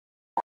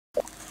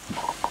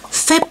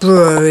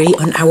February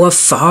on our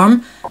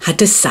farm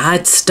had a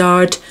sad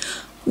start.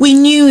 We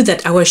knew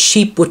that our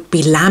sheep would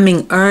be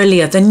lambing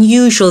earlier than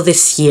usual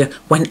this year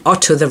when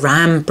Otto the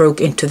ram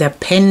broke into their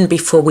pen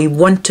before we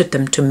wanted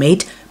them to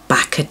mate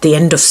back at the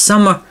end of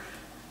summer.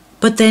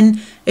 But then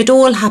it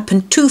all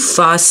happened too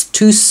fast,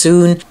 too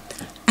soon,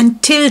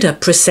 and Tilda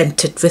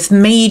presented with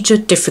major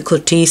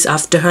difficulties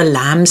after her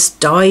lambs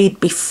died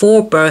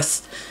before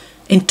birth.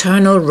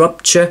 Internal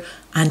rupture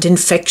and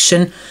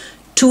infection,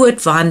 too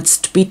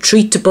advanced to be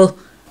treatable.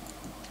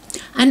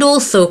 And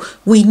also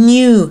we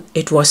knew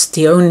it was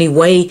the only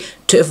way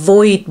to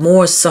avoid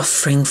more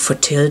suffering for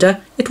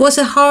Tilda. It was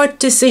a hard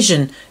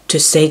decision to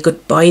say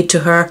goodbye to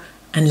her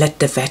and let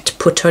the vet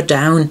put her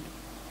down.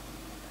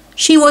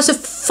 She was a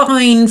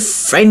fine,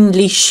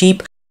 friendly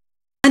sheep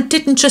and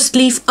didn't just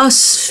leave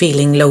us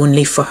feeling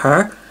lonely for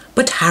her,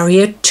 but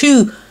Harriet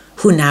too,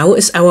 who now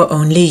is our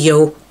only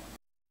ewe.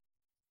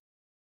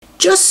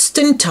 Just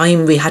in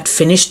time we had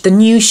finished the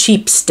new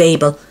sheep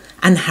stable,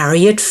 and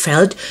Harriet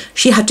felt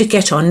she had to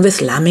get on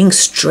with lambing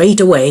straight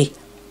away.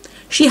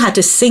 She had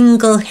a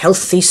single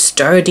healthy,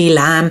 sturdy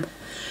lamb.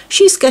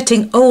 She's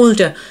getting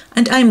older,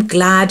 and I'm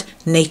glad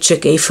nature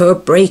gave her a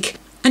break,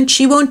 and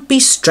she won't be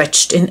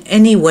stretched in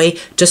any way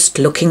just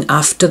looking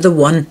after the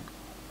one.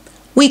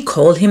 We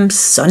call him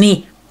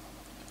Sonny,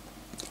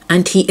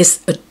 and he is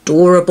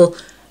adorable,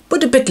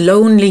 but a bit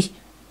lonely.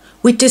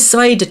 We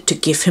decided to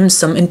give him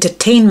some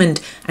entertainment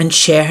and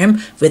share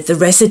him with the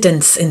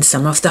residents in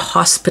some of the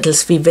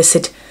hospitals we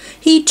visit.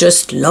 He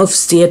just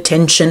loves the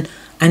attention,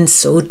 and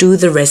so do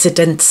the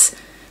residents.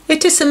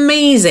 It is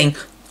amazing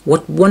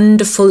what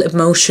wonderful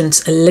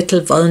emotions a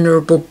little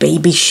vulnerable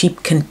baby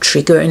sheep can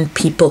trigger in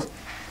people.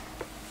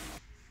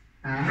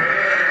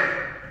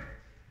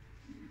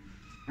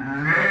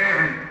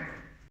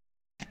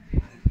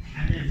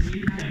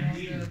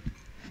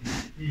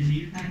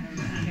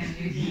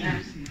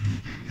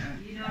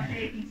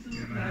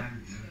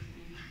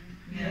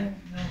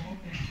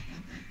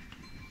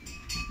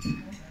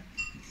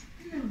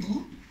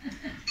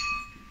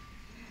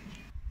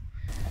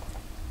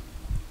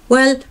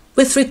 Well,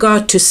 with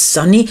regard to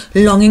Sonny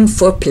longing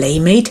for a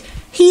playmate,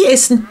 he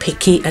isn't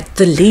picky at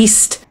the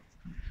least.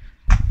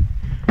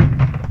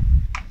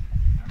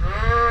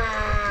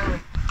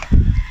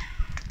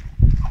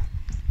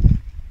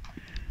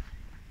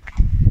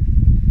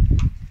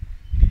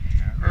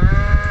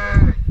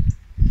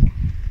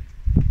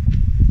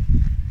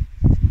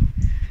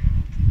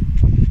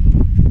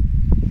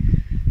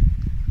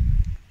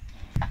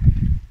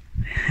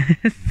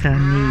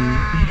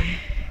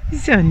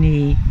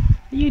 Sonny,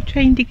 are you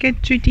trying to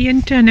get Judy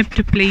and Turnip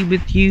to play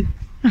with you?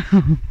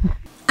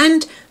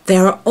 And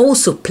there are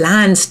also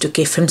plans to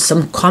give him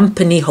some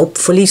company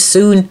hopefully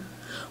soon.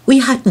 We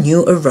had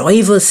new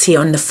arrivals here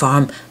on the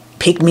farm,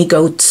 pygmy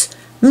goats,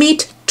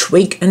 Meat,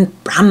 Twig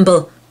and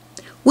Bramble.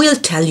 We'll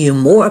tell you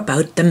more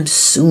about them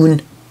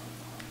soon.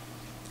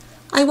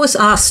 I was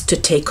asked to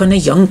take on a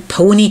young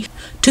pony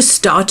to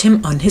start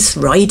him on his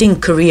riding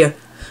career,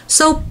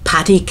 so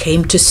Paddy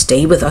came to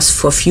stay with us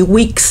for a few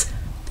weeks.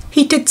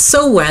 He did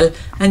so well,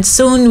 and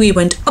soon we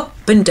went up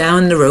and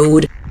down the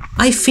road.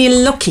 I feel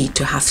lucky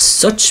to have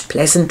such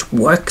pleasant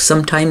work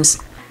sometimes.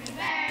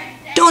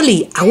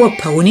 Dolly, our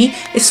pony,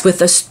 is with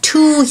us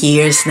 2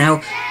 years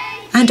now,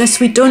 and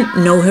as we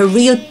don't know her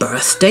real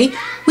birthday,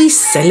 we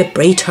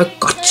celebrate her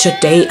gotcha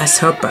day as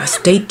her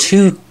birthday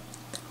too.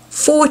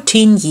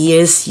 14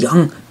 years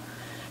young.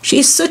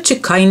 She's such a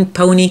kind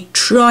pony,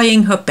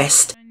 trying her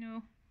best.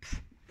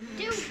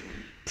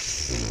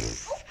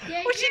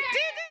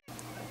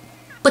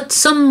 But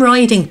some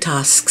riding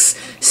tasks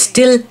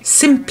still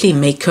simply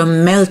make her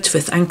melt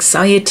with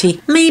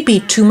anxiety. Maybe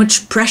too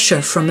much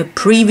pressure from a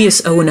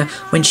previous owner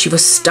when she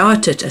was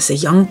started as a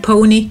young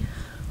pony.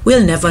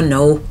 We'll never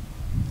know.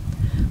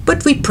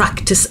 But we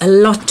practice a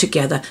lot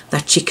together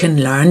that she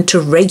can learn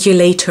to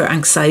regulate her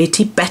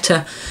anxiety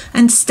better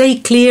and stay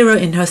clearer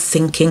in her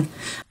thinking.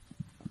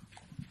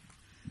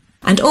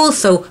 And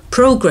although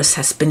progress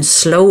has been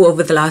slow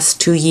over the last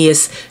 2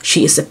 years,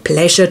 she is a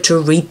pleasure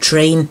to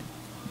retrain.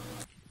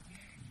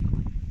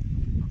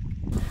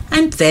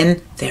 And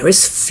then there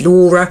is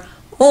Flora,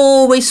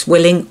 always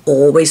willing,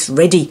 always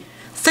ready.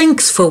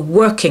 Thanks for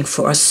working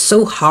for us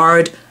so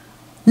hard.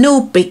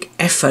 No big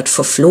effort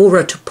for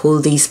Flora to pull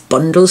these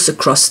bundles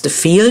across the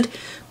field,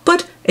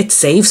 but it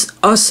saves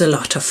us a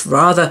lot of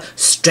rather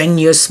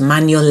strenuous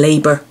manual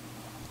labour.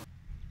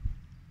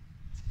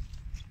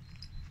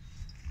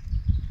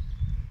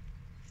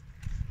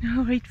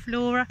 All right,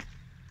 Flora.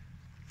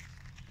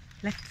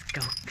 Let's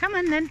go. Come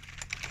on then.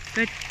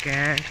 Good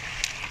girl.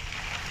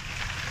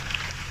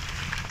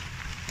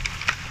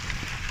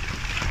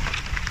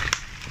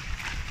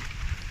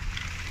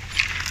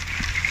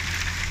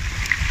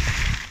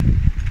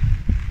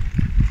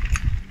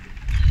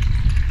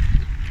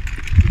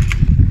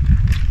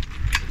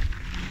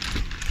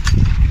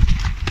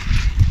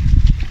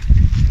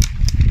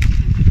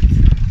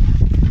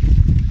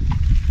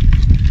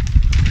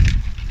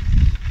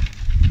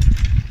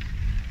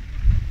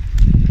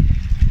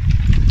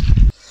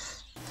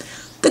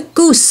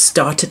 goose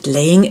started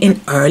laying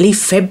in early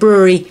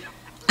February,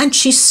 and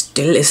she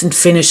still isn't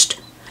finished.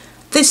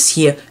 This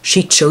year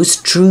she chose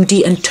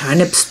Trudy and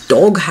Turnip's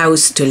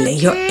doghouse to lay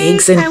her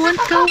eggs in. I won't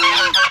go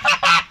in.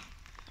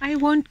 I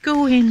won't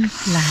go in,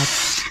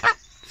 lads.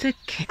 It's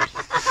okay.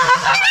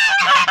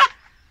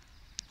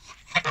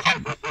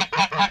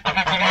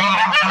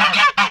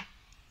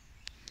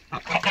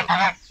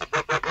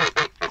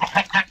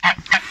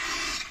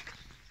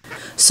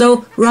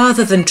 So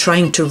rather than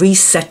trying to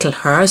resettle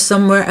her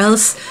somewhere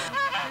else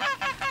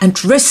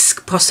and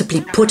risk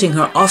possibly putting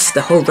her off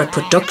the whole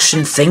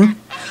reproduction thing,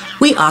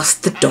 we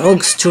asked the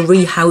dogs to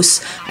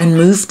rehouse and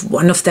moved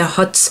one of their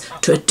huts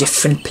to a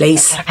different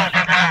place.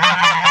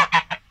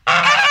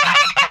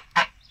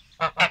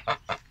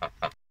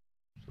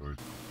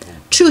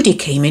 Trudy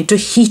came into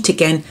heat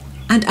again,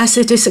 and as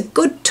it is a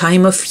good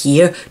time of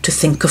year to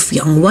think of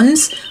young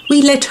ones,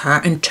 we let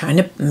her and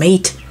Turnip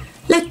mate.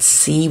 Let's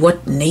see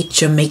what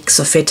nature makes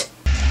of it.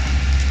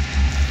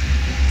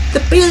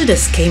 The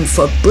builders came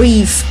for a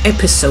brief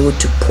episode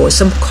to pour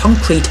some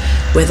concrete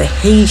where the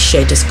hay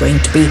shed is going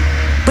to be,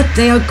 but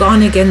they are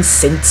gone again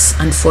since,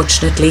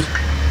 unfortunately.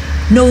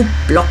 No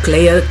block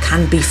layer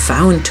can be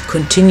found to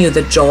continue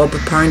the job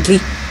apparently.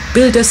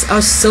 Builders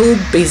are so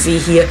busy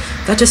here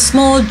that a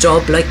small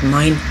job like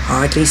mine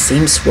hardly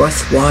seems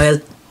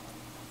worthwhile.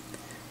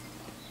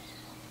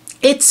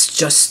 It's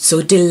just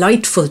so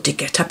delightful to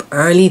get up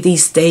early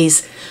these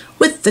days,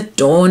 with the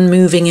dawn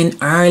moving in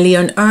earlier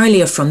and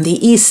earlier from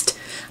the east,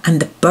 and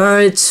the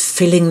birds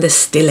filling the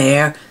still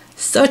air.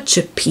 Such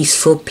a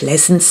peaceful,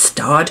 pleasant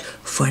start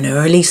for an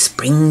early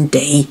spring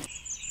day.